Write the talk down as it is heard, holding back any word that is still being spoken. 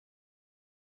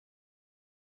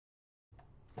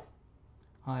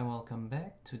Hi, welcome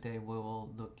back. Today we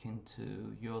will look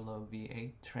into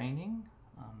Yolov8 training.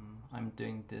 I'm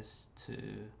doing this to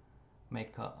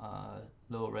make a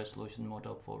low resolution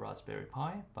model for Raspberry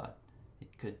Pi, but it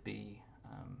could be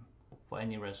for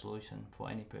any resolution, for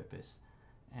any purpose.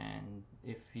 And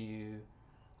if you,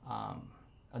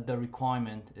 the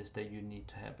requirement is that you need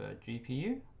to have a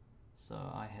GPU. So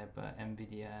I have a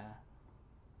Nvidia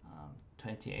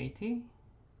 2080.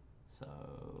 So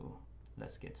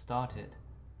let's get started.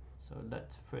 So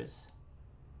let's first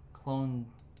clone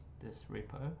this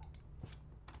repo,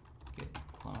 git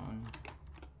clone,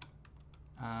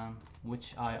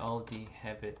 which I already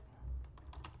have it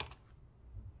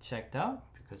checked out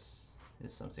because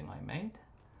it's something I made.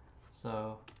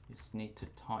 So you just need to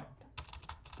type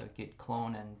the git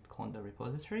clone and clone the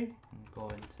repository and go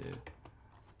into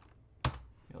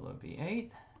Yolov8,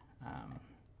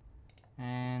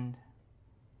 and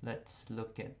let's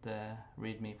look at the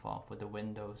readme file for the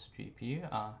Windows GPU.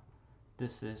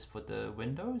 This is for the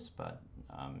Windows, but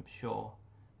I'm sure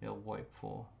it'll work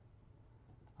for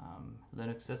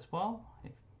Linux as well.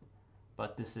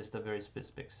 But this is the very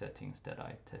specific settings that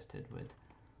I tested with.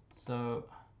 So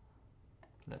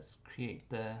let's create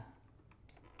the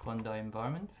Conda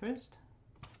environment first.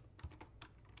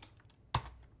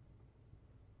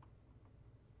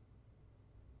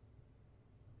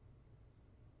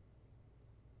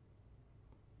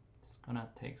 It's gonna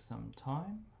take some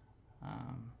time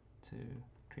to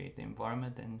create the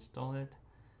environment and install it.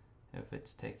 If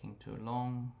it's taking too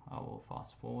long, I will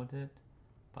fast forward it,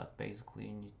 but basically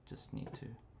you just need to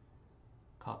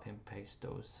copy and paste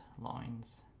those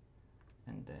lines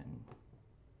and then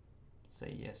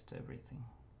say yes to everything.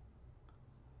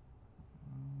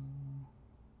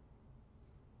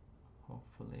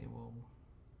 Hopefully we'll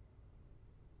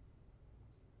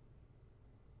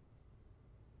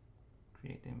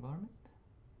create the environment.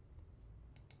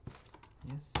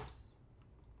 Yes.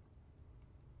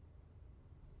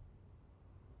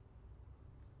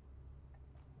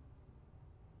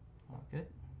 All good.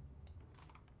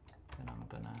 Then I'm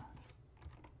gonna,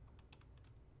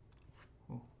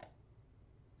 oh,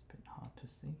 it's a bit hard to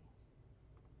see.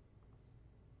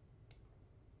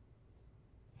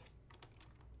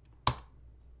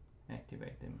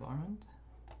 Activate the environment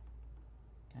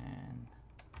and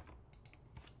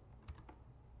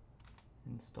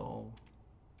install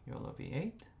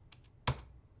Yolov8.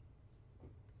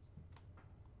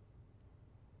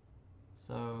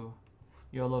 So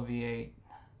Yolov8,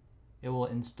 it will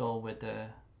install with the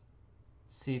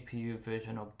CPU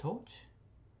version of Torch.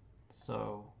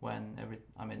 So when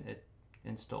it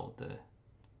installed the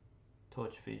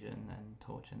Torch Vision and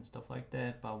Torch and stuff like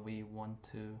that, but we want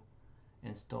to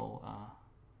install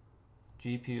a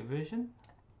GPU version.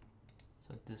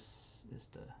 So this is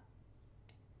the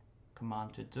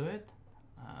command to do it.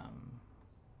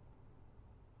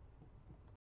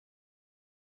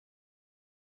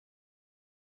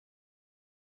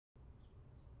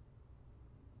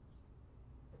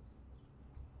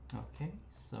 Okay,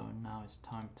 so now it's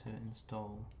time to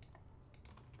install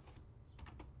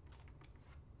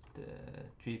the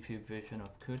GPU version of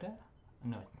CUDA,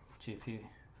 no, GPU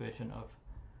version of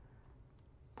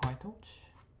PyTorch.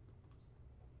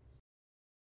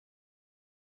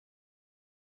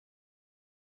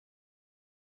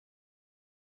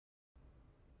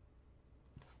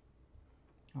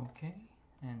 Okay,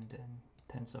 and then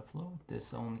TensorFlow.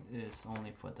 This is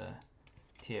only for the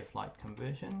TF Lite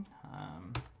conversion,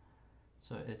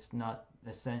 so it's not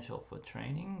essential for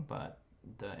training, but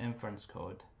the inference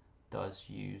code does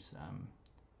use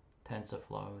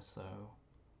TensorFlow, so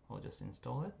I'll just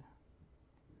install it.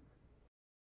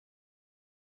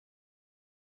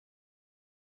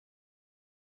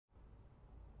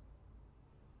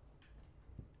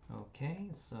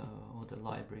 Okay, so all the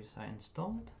libraries are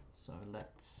installed, so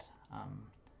let's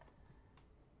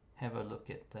have a look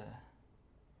at the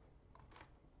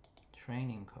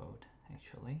training code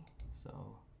actually.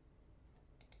 So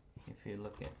if you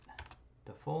look at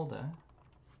the folder,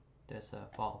 there's a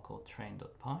file called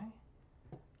train.py.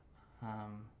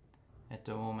 At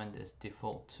the moment it's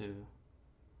default to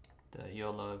the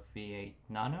Yolov8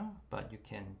 Nano, but you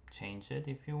can change it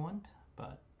if you want,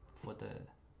 but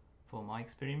for my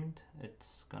experiment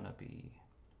it's gonna be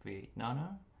V8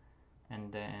 Nano,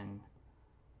 and then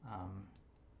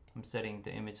I'm setting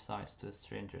the image size to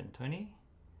 320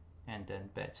 and then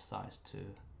batch size to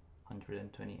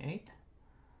 128.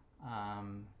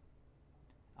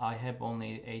 I have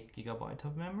only 8 GB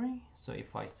of memory, so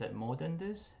if I set more than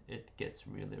this it gets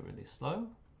really slow.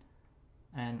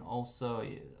 And also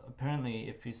apparently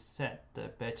if you set the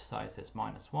batch size as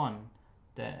 -1,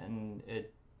 then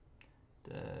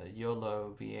the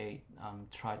Yolov8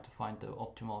 tried to find the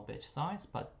optimal batch size,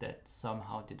 but that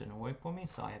somehow didn't work for me,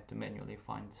 so I have to manually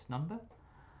find this number.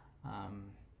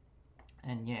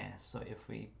 And yeah, so if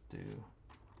we do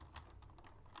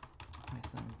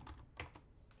Python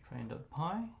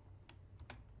train.py,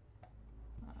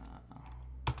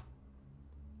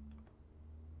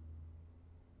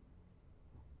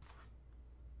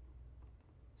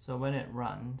 so when it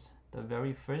runs, the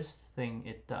very first thing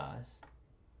it does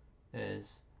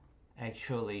is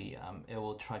actually it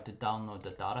will try to download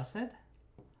the dataset,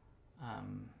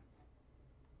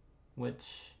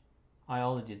 which I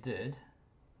already did.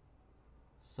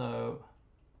 So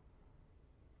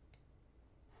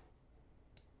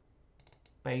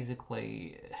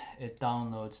basically it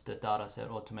downloads the dataset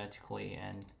automatically,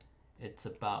 and it's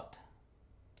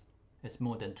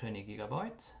more than 20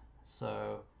 gigabytes.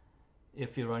 So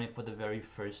if you run it for the very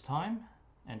first time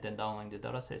and then downloading the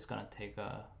dataset, it's gonna take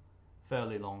a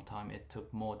fairly long time. It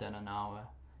took more than an hour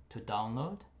to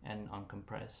download and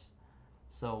uncompress.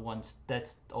 So once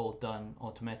that's all done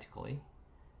automatically,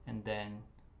 and then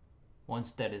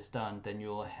once that is done, then you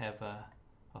will have a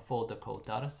folder called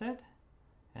dataset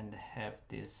and have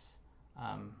this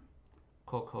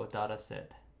Cocoa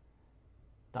dataset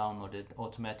downloaded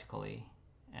automatically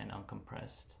and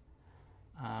uncompressed.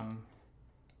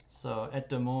 So at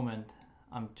the moment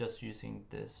I'm just using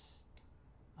this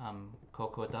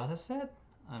Cocoa dataset.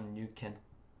 You can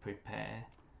prepare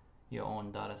your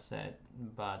own dataset,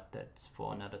 but that's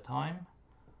for another time.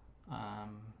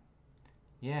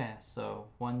 Yeah, so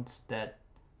once that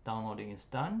downloading is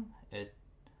done, it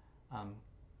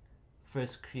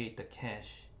first create the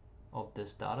cache of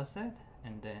this dataset,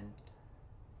 and then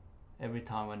every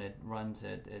time when it runs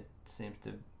it, it seems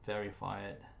to verify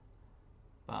it.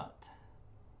 But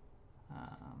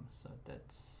so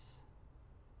that's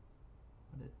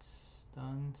what it's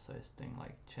done. So it's doing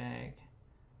like check,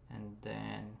 and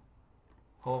then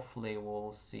hopefully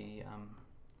we'll see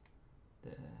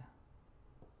the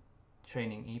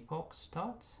training epoch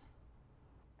starts.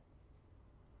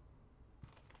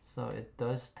 So it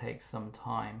does take some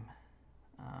time.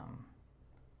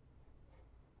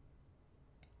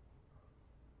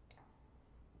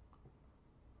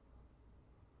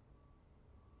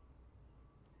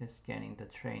 It's scanning the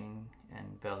training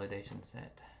and validation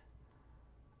set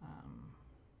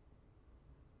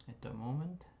at the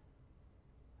moment.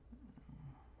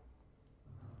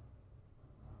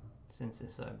 Since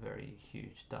it's a very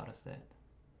huge data set,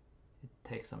 it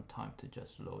takes some time to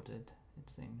just load it, it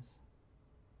seems.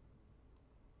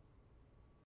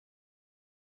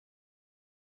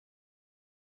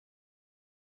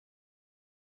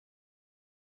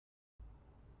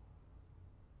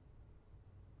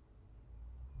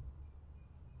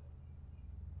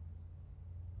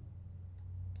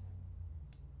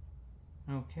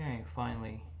 Okay,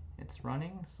 finally it's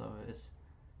running. So it's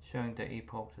showing the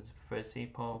epoch as the first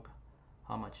epoch,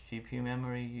 how much GPU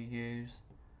memory you use.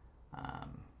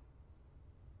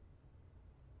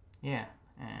 Yeah,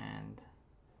 and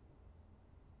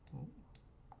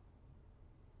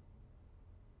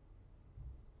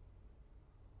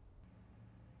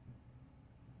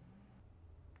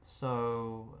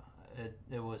so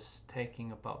it was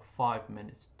taking about 5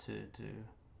 minutes to do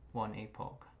one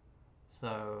epoch.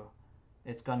 So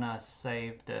it's gonna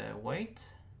save the wait.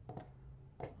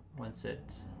 Once it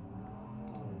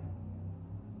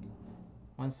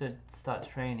starts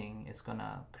training, it's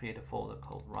gonna create a folder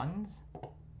called runs,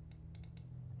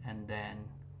 and then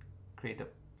create a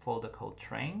folder called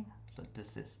train. So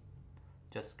this is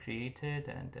just created,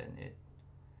 and then it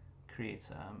creates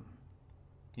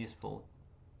useful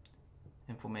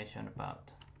information about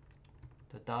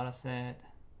the dataset,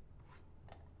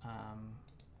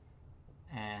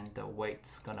 and the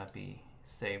weight's gonna be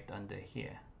saved under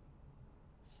here.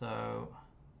 So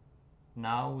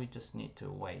now we just need to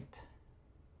wait,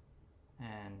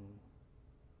 and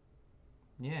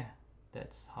yeah,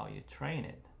 that's how you train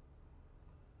it.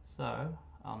 So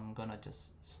I'm gonna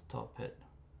just stop it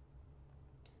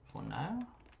for now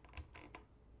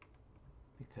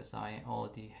because I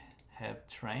already have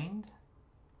trained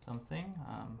something.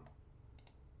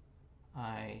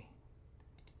 I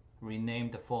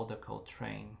renamed the folder called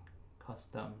train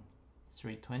custom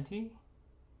 320.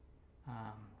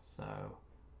 So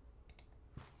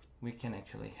we can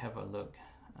actually have a look.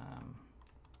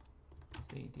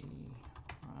 cd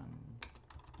runs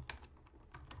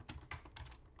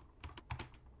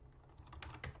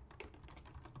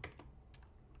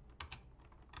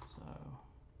so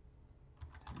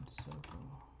TensorFlow.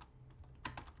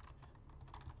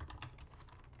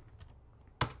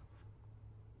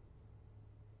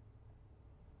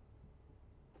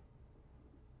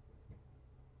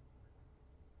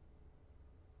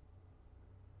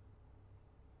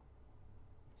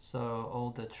 So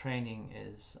all the training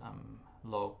is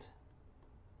logged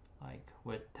like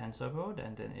with TensorBoard,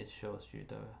 and then it shows you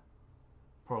the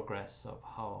progress of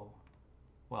how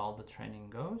well the training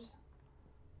goes.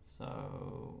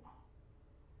 So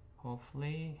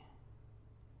hopefully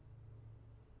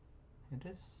it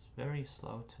is very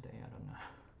slow today, I don't know.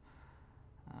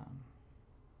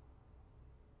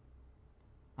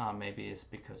 Maybe it's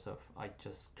because of I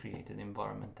just created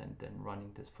environment and then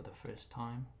running this for the first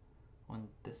time on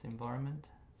this environment.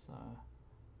 So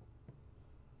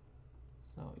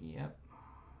yep.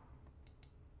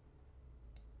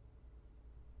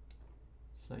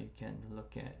 So you can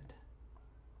look at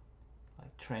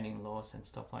like training loss and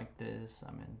stuff like this.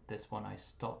 I mean, this one I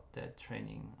stopped that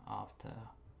training after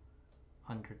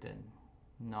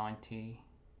 190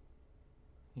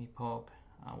 epoch.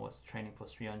 I was training for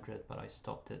 300, but I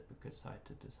stopped it because I had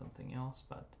to do something else.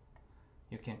 But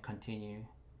you can continue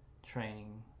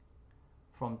training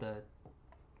from the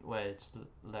where it's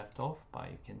left off, but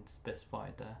you can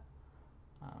specify the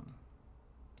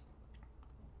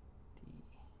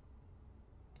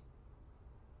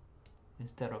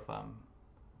instead of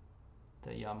the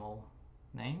YAML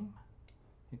name,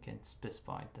 you can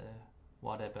specify the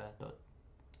whatever dot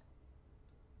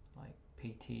like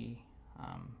pt.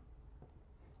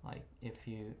 Like if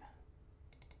you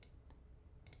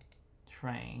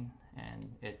train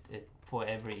and it for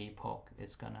every epoch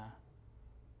it's gonna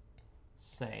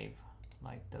save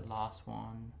like the last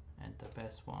one and the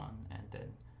best one, and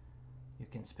then you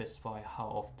can specify how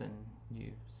often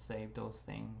you save those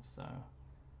things. So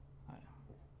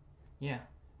yeah,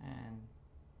 and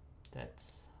that's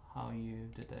how you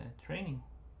do the training.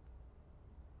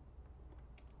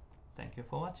 Thank you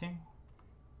for watching.